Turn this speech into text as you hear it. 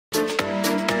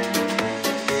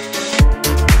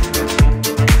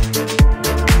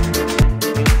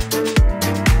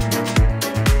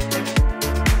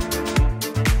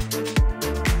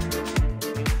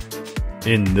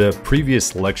In the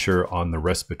previous lecture on the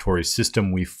respiratory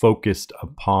system, we focused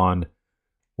upon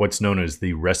what's known as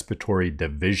the respiratory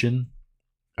division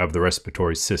of the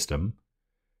respiratory system.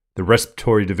 The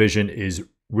respiratory division is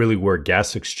really where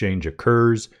gas exchange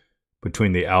occurs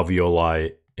between the alveoli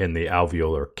and the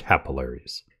alveolar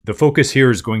capillaries. The focus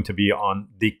here is going to be on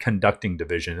the conducting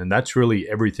division, and that's really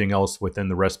everything else within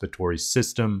the respiratory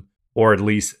system, or at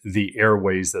least the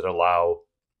airways that allow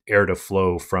air to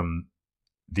flow from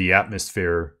the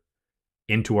atmosphere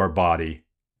into our body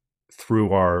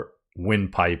through our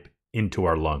windpipe into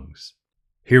our lungs.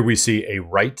 Here we see a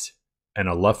right and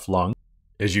a left lung.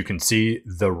 As you can see,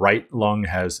 the right lung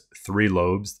has 3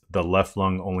 lobes. The left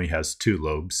lung only has 2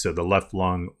 lobes. So the left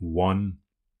lung, 1,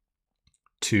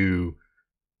 2,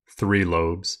 3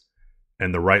 lobes.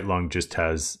 And the right lung just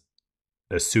has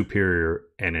a superior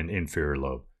and an inferior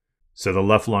lobe. So the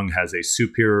left lung has a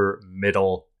superior,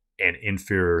 middle, and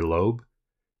inferior lobe,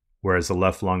 whereas the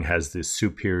left lung has the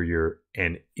superior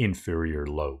and inferior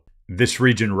lobe. This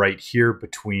region right here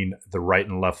between the right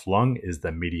and left lung is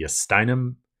the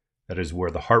mediastinum. That is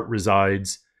where the heart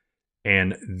resides.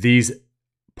 And these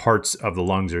parts of the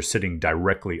lungs are sitting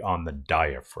directly on the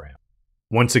diaphragm.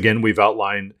 Once again, we've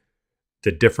outlined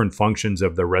the different functions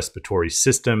of the respiratory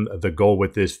system. The goal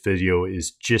with this video is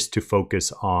just to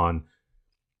focus on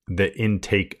the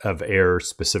intake of air,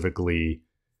 specifically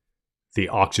the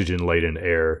oxygen-laden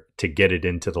air, to get it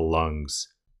into the lungs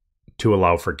to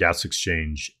allow for gas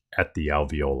exchange at the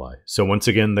alveoli. So once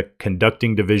again, the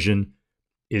conducting division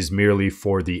is merely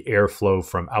for the airflow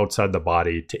from outside the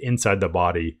body to inside the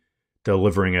body,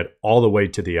 delivering it all the way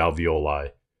to the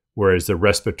alveoli, whereas the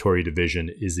respiratory division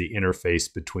is the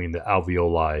interface between the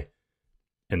alveoli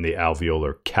and the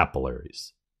alveolar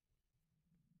capillaries.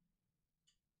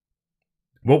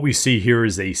 What we see here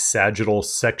is a sagittal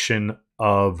section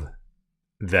of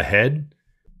the head.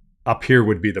 Up here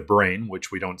would be the brain,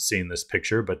 which we don't see in this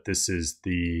picture, but this is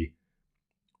the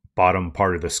bottom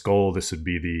part of the skull. This would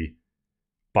be the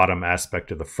bottom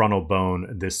aspect of the frontal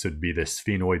bone. This would be the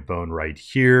sphenoid bone right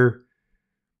here.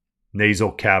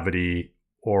 Nasal cavity,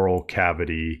 oral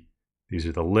cavity. These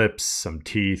are the lips, some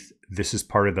teeth. This is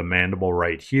part of the mandible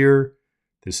right here.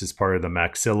 This is part of the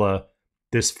maxilla.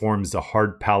 This forms the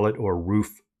hard palate or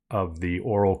roof of the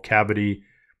oral cavity.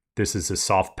 This is a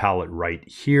soft palate right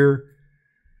here.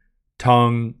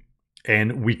 Tongue.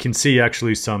 And we can see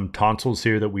actually some tonsils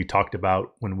here that we talked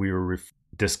about when we were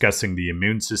discussing the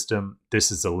immune system. This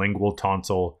is the lingual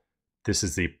tonsil. This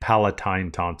is the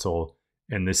palatine tonsil.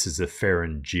 And this is the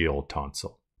pharyngeal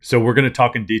tonsil. So we're going to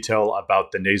talk in detail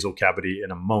about the nasal cavity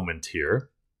in a moment here.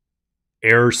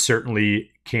 Air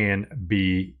certainly can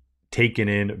be taken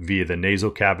in via the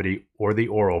nasal cavity or the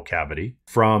oral cavity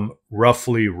from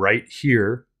roughly right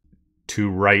here to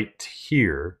right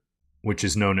here, which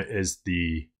is known as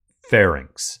the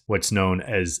pharynx, what's known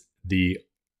as the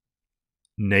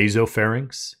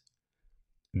nasopharynx,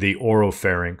 the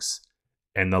oropharynx,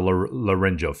 and the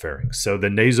laryngopharynx. So the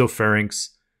nasopharynx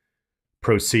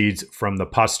proceeds from the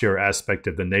posterior aspect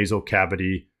of the nasal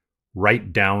cavity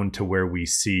right down to where we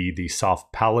see the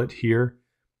soft palate here.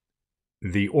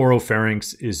 The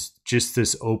oropharynx is just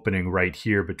this opening right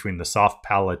here between the soft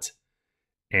palate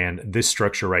and this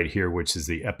structure right here, which is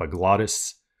the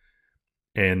epiglottis.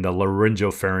 And the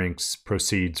laryngopharynx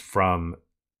proceeds from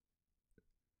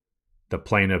the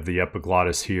plane of the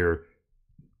epiglottis here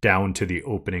down to the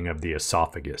opening of the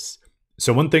esophagus.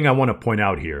 So one thing I want to point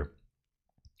out here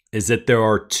is that there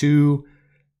are 2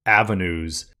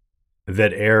 avenues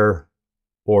that air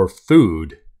or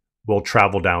food will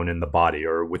travel down in the body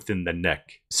or within the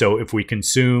neck. So if we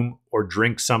consume or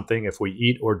drink something, if we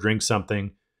eat or drink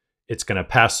something, it's going to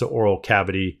pass the oral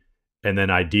cavity and then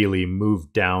ideally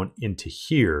move down into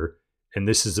here. And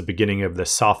this is the beginning of the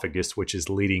esophagus, which is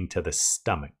leading to the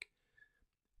stomach.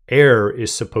 Air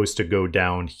is supposed to go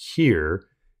down here,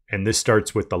 and this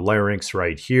starts with the larynx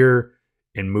right here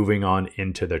and moving on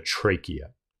into the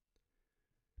trachea.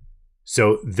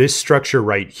 So this structure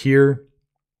right here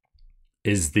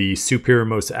is the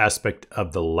superiormost aspect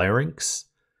of the larynx.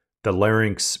 The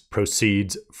larynx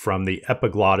proceeds from the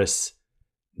epiglottis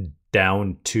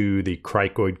down to the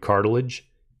cricoid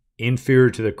cartilage. Inferior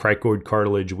to the cricoid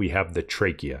cartilage, we have the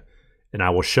trachea. And I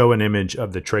will show an image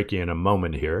of the trachea in a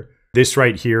moment here. This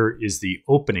right here is the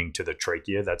opening to the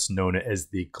trachea. That's known as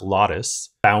the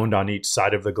glottis. Bound on each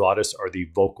side of the glottis are the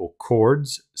vocal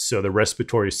cords. So the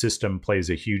respiratory system plays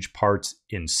a huge part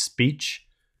in speech.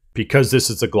 Because this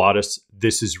is a glottis,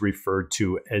 this is referred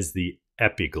to as the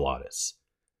epiglottis.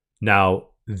 Now,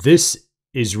 this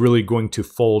is really going to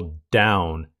fold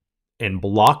down and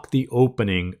block the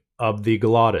opening of the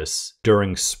glottis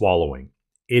during swallowing.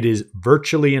 it is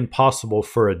virtually impossible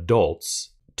for adults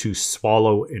to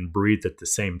swallow and breathe at the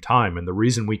same time. And the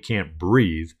reason we can't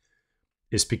breathe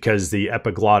is because the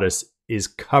epiglottis is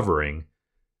covering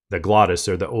the glottis,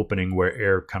 or the opening where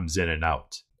air comes in and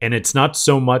out. And it's not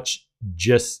so much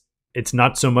the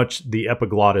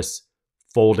epiglottis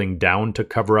folding down to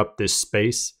cover up this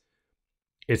space.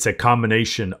 It's a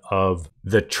combination of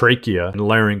the trachea and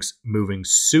larynx moving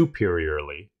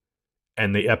superiorly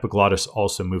and the epiglottis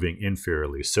also moving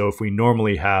inferiorly. So if we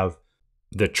normally have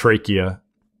the trachea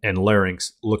and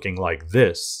larynx looking like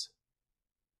this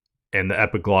and the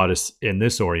epiglottis in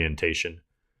this orientation,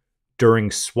 during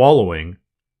swallowing,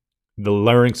 the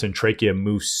larynx and trachea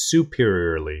move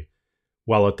superiorly,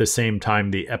 while at the same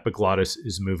time the epiglottis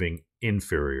is moving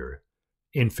inferiorly,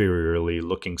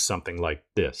 looking something like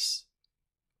this.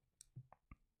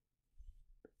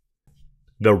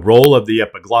 The role of the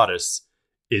epiglottis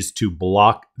is to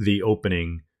block the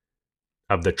opening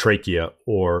of the trachea,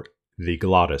 or the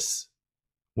glottis,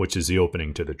 which is the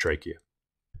opening to the trachea.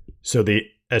 So the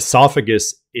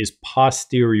esophagus is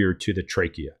posterior to the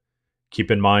trachea.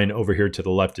 Keep in mind, over here to the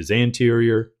left is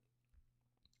anterior,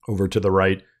 over to the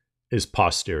right is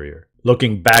posterior.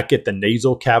 Looking back at the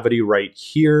nasal cavity right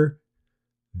here,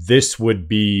 this would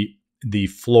be the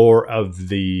floor of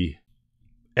the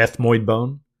ethmoid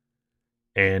bone.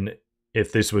 And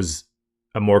if this was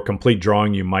a more complete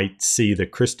drawing, you might see the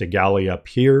crista galli up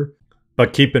here.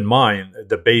 But keep in mind,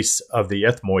 the base of the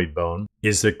ethmoid bone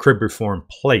is the cribriform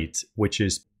plate, which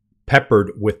is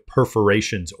peppered with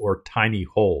perforations or tiny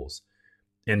holes.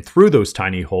 And through those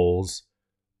tiny holes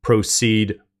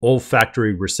proceed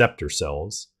olfactory receptor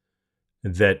cells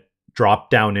that drop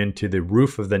down into the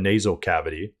roof of the nasal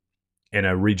cavity in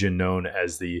a region known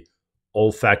as the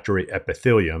olfactory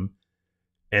epithelium.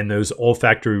 And those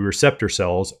olfactory receptor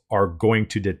cells are going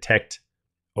to detect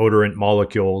odorant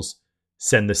molecules,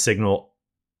 send the signal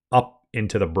up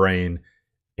into the brain,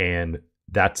 and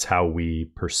that's how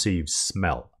we perceive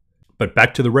smell. But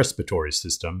back to the respiratory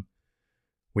system.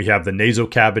 We have the nasal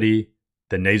cavity,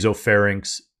 the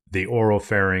nasopharynx, the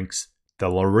oropharynx, the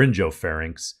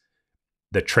laryngopharynx,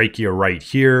 the trachea right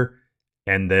here,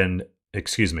 and then,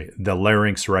 the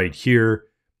larynx right here,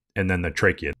 and then the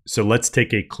trachea. So let's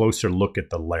take a closer look at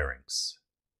the larynx.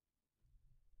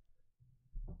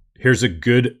 Here's a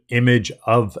good image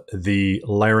of the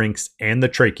larynx and the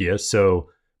trachea. So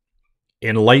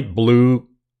in light blue,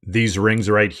 these rings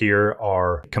right here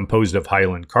are composed of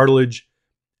hyaline cartilage,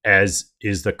 as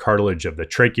is the cartilage of the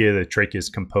trachea. The trachea is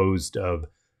composed of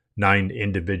 9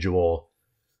 individual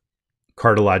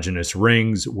cartilaginous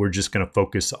rings. We're just going to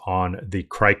focus on the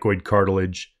cricoid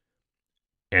cartilage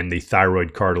and the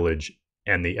thyroid cartilage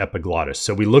and the epiglottis.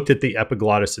 So we looked at the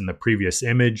epiglottis in the previous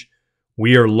image.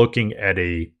 We are looking at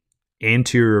a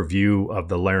anterior view of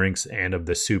the larynx and of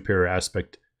the superior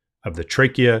aspect of the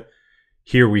trachea.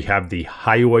 Here we have the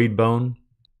hyoid bone.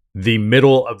 The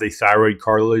middle of the thyroid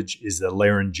cartilage is the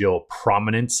laryngeal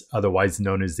prominence, otherwise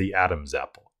known as the Adam's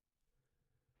apple.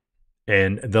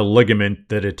 And the ligament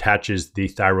that attaches the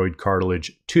thyroid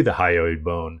cartilage to the hyoid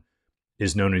bone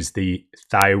is known as the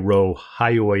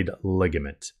thyrohyoid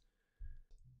ligament.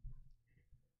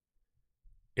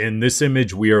 In this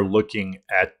image, we are looking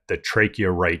at the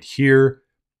trachea right here.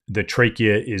 The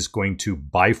trachea is going to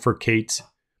bifurcate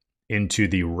into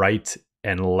the right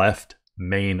and left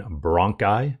main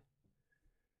bronchi.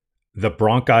 The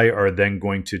bronchi are then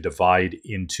going to divide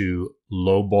into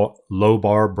lobar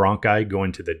bronchi, go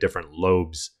into the different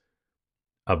lobes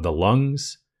of the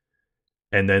lungs.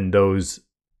 And then those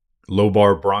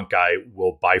lobar bronchi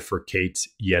will bifurcate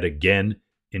yet again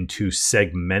into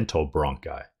segmental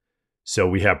bronchi. So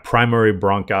we have primary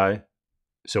bronchi.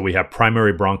 So we have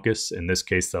primary bronchus, in this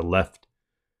case, the left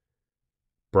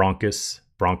bronchus.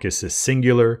 Bronchus is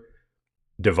singular,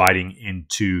 dividing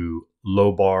into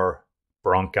lobar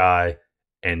bronchi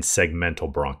and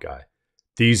segmental bronchi.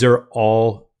 These are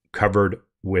all covered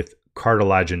with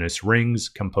cartilaginous rings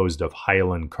composed of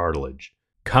hyaline cartilage.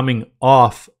 Coming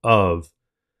off of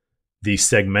the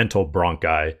segmental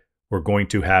bronchi, we're going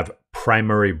to have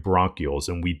primary bronchioles,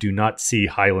 and we do not see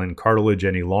hyaline cartilage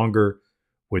any longer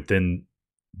within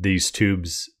these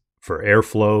tubes for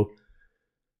airflow.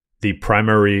 The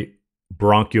primary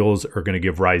bronchioles are going to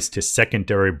give rise to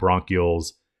secondary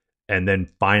bronchioles, and then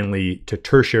finally to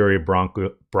tertiary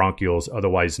bronchioles,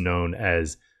 otherwise known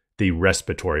as the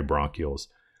respiratory bronchioles.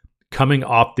 Coming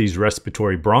off these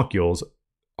respiratory bronchioles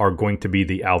are going to be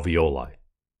the alveoli.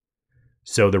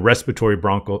 So the respiratory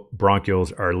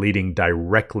bronchioles are leading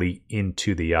directly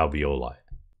into the alveoli.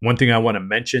 One thing I want to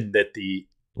mention, that the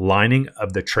lining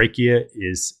of the trachea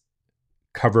is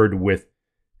covered with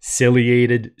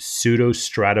ciliated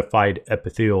pseudostratified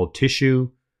epithelial tissue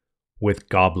with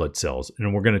goblet cells.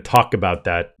 And we're going to talk about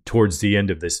that towards the end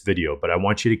of this video, but I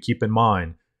want you to keep in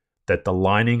mind that the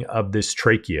lining of this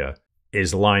trachea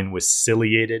is lined with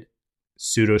ciliated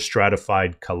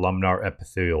pseudostratified columnar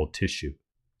epithelial tissue.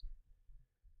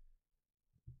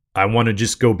 I want to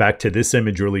just go back to this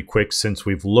image really quick since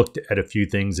we've looked at a few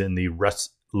things in the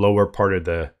lower part of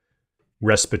the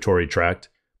respiratory tract.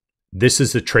 This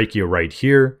is the trachea right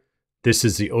here. This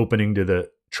is the opening to the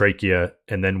trachea,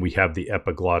 and then we have the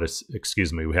epiglottis,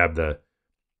 we have the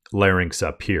larynx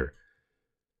up here.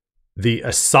 The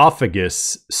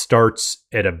esophagus starts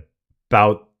at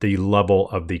about the level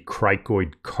of the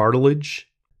cricoid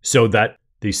cartilage, so that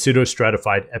the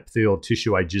pseudostratified epithelial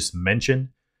tissue I just mentioned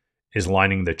is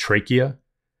lining the trachea,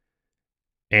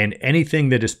 and anything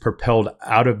that is propelled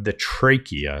out of the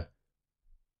trachea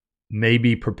may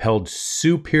be propelled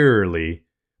superiorly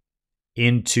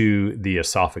into the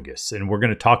esophagus. And we're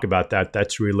going to talk about that.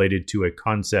 That's related to a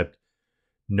concept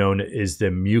known as the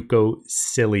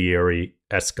mucociliary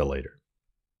escalator.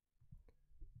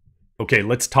 Okay,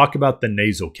 let's talk about the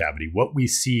nasal cavity. What we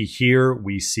see here,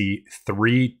 we see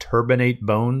 3 turbinate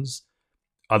bones,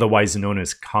 otherwise known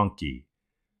as conchae.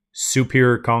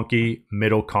 Superior conchae,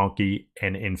 middle conchae,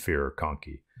 and inferior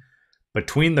conchae.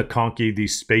 Between the conchae,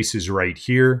 these spaces right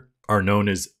here are known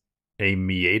as a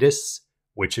meatus,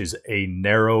 which is a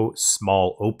narrow,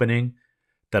 small opening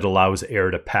that allows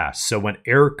air to pass. So when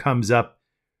air comes up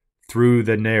through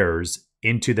the nares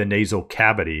into the nasal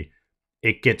cavity,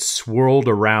 it gets swirled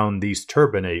around these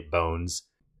turbinate bones.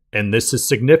 And this is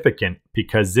significant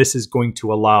because this is going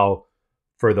to allow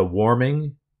for the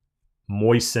warming,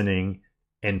 moistening,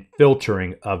 and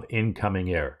filtering of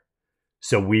incoming air.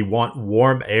 So we want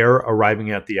warm air arriving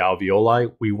at the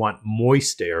alveoli. We want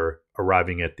moist air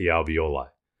arriving at the alveoli.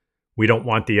 We don't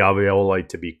want the alveoli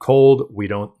to be cold. We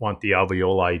don't want the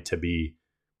alveoli to be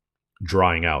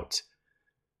drying out.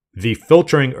 The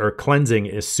filtering or cleansing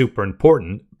is super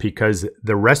important because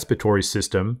the respiratory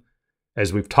system,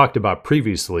 as we've talked about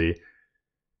previously,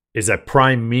 is a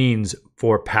prime means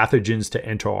for pathogens to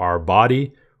enter our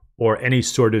body or any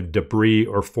sort of debris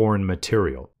or foreign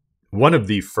material. One of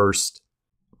the first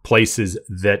places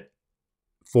that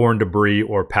foreign debris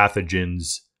or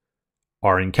pathogens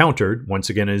are encountered, once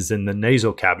again, is in the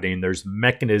nasal cavity, and there's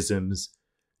mechanisms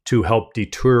to help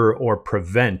deter or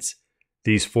prevent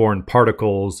these foreign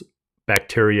particles,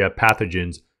 bacteria,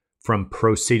 pathogens from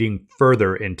proceeding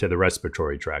further into the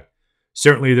respiratory tract.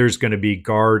 Certainly there's going to be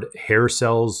guard hair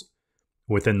cells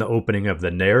within the opening of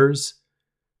the nares.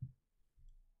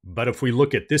 But if we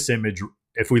look at this image,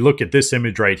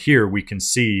 right here, we can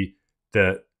see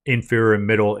the inferior,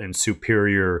 middle, and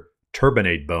superior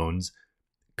turbinate bones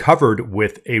covered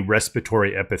with a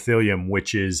respiratory epithelium,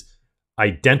 which is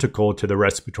identical to the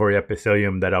respiratory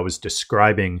epithelium that I was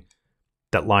describing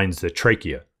that lines the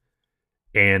trachea.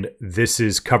 And this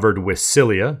is covered with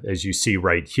cilia, as you see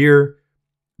right here.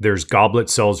 There's goblet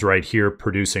cells right here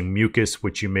producing mucus,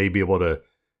 which you may be able to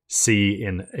see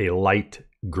in a light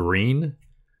green.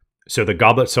 So the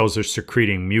goblet cells are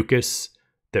secreting mucus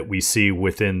that we see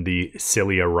within the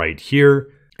cilia right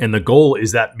here. And the goal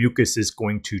is that mucus is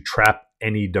going to trap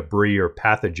any debris or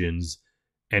pathogens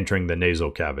entering the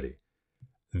nasal cavity.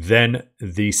 Then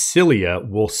the cilia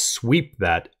will sweep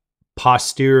that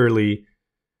posteriorly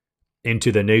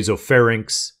into the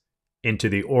nasopharynx, into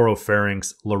the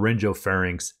oropharynx,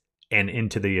 laryngopharynx, and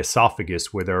into the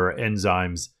esophagus, where there are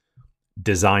enzymes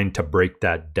designed to break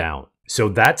that down. So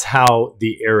that's how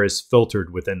the air is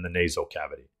filtered within the nasal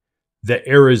cavity. The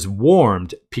air is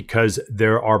warmed because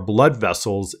there are blood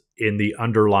vessels in the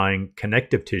underlying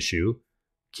connective tissue.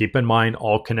 Keep in mind,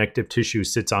 all epithelial tissue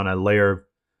sits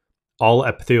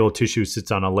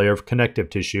on a layer of connective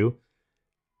tissue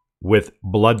with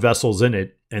blood vessels in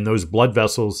it, and those blood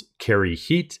vessels carry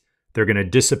heat. They're going to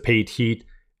dissipate heat,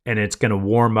 and it's going to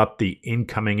warm up the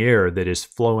incoming air that is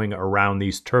flowing around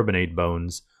these turbinate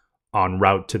bones en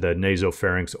route to the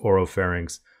nasopharynx,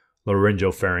 oropharynx,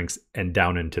 laryngopharynx, and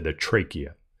down into the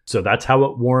trachea. So that's how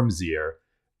it warms the air.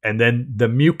 And then the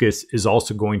mucus is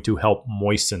also going to help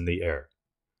moisten the air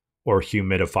or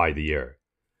humidify the air.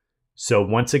 So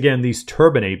once again, these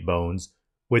turbinate bones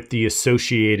with the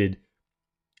associated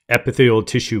epithelial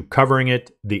tissue covering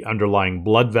it, the underlying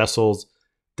blood vessels,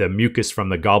 the mucus from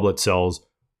the goblet cells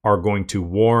are going to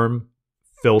warm,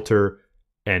 filter,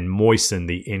 and moisten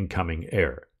the incoming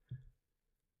air.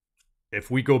 If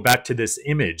we go back to this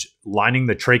image lining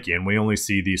the trachea, and we only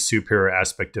see the superior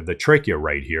aspect of the trachea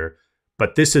right here,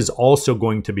 but this is also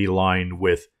going to be lined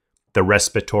with the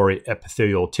respiratory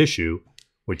epithelial tissue,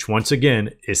 which once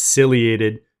again is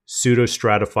ciliated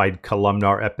pseudostratified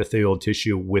columnar epithelial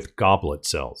tissue with goblet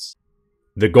cells.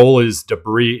 The goal is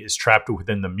debris is trapped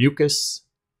within the mucus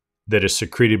that is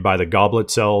secreted by the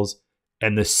goblet cells,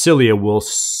 and the cilia will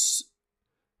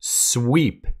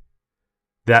sweep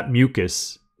that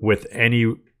mucus with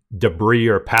any debris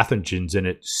or pathogens in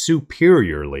it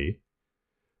superiorly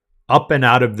up and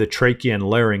out of the trachea and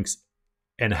larynx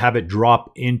and have it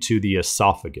drop into the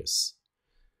esophagus,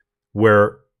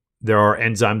 where there are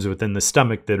enzymes within the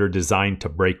stomach that are designed to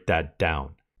break that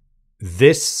down.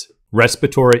 This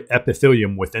respiratory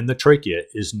epithelium within the trachea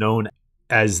is known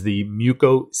as the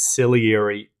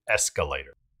mucociliary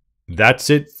escalator. That's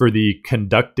it for the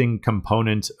conducting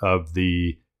component of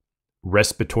the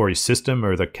respiratory system,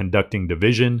 or the conducting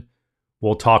division.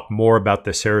 We'll talk more about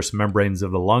the serous membranes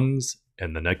of the lungs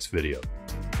in the next video.